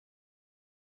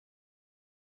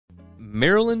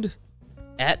Maryland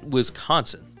at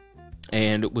Wisconsin.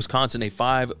 And Wisconsin a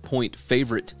 5-point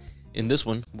favorite in this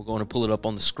one. We're going to pull it up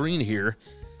on the screen here.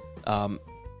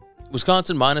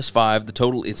 Wisconsin -5. The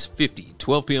total is 50.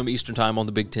 12 p.m. Eastern Time on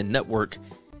the Big Ten Network.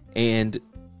 And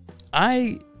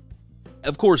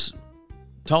of course,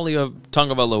 Talia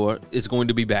Tagovailoa is going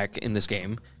to be back in this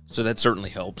game, so that certainly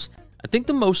helps. I think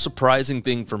the most surprising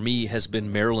thing for me has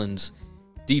been Maryland's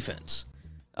defense.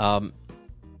 And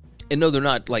no, they're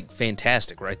not, like,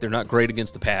 fantastic, right? They're not great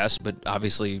against the pass, but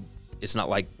obviously it's not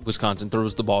like Wisconsin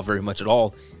throws the ball very much at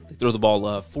all. They throw the ball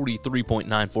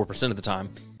 43.94% of the time.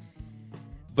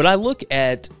 But I look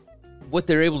at what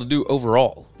they're able to do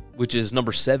overall, which is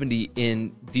number 70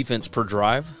 in defense per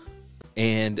drive,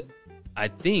 and I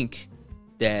think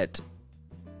that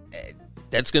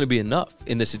that's going to be enough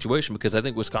in this situation because I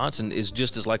think Wisconsin is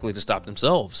just as likely to stop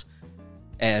themselves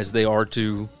as they are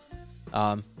to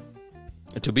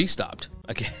be stopped,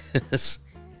 I guess.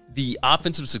 The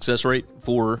offensive success rate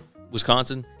for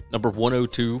Wisconsin, number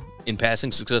 102 in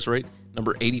passing success rate,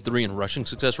 number 83 in rushing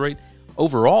success rate.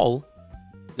 Overall,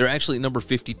 they're actually number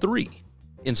 53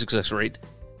 in success rate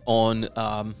on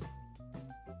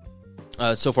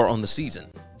so far on the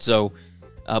season. So,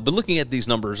 but looking at these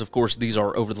numbers, of course, these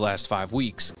are over the last 5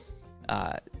 weeks.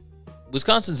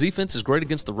 Wisconsin's defense is great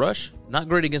against the rush, not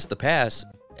great against the pass.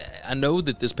 I know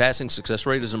that this passing success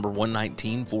rate is number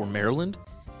 119 for Maryland,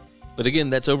 but again,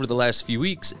 that's over the last few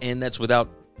weeks, and that's without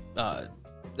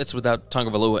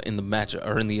Tagovailoa in the match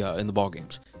or in the ball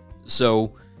games.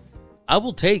 So, I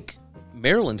will take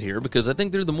Maryland here because I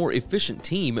think they're the more efficient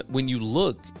team when you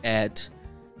look at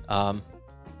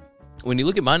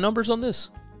my numbers on this.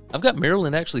 I've got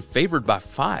Maryland actually favored by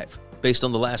 5 based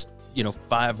on the last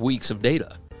 5 weeks of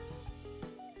data.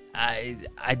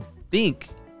 I think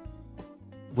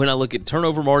when I look at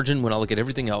turnover margin, when I look at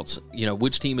everything else,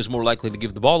 which team is more likely to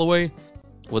give the ball away?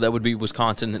 Well, that would be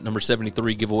Wisconsin at number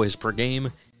 73 giveaways per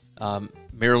game.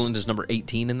 Maryland is number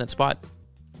 18 in that spot.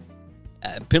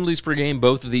 Penalties per game,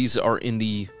 both of these are in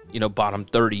the bottom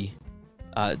 30.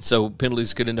 So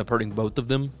penalties could end up hurting both of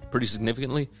them pretty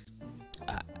significantly.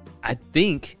 I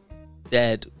think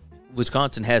that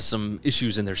Wisconsin has some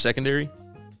issues in their secondary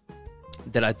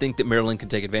that I think that Maryland can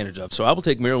take advantage of. So I will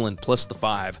take Maryland plus the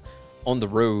 5 on the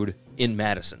road in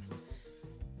Madison,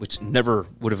 which never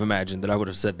would have imagined that I would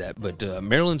have said that. But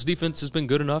Maryland's defense has been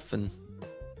good enough, and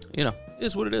it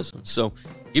is what it is. So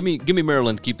give me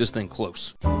Maryland to keep this thing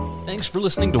close. Thanks for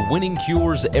listening to Winning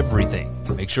Cures Everything.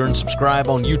 Make sure and subscribe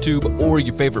on YouTube or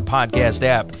your favorite podcast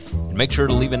app, and make sure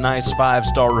to leave a nice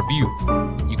 5-star review.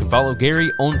 You can follow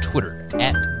Gary on Twitter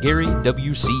at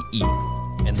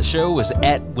GaryWCE, and the show is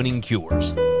at Winning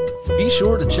Cures. Be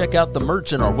sure to check out the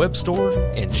merch in our web store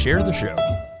and share the show.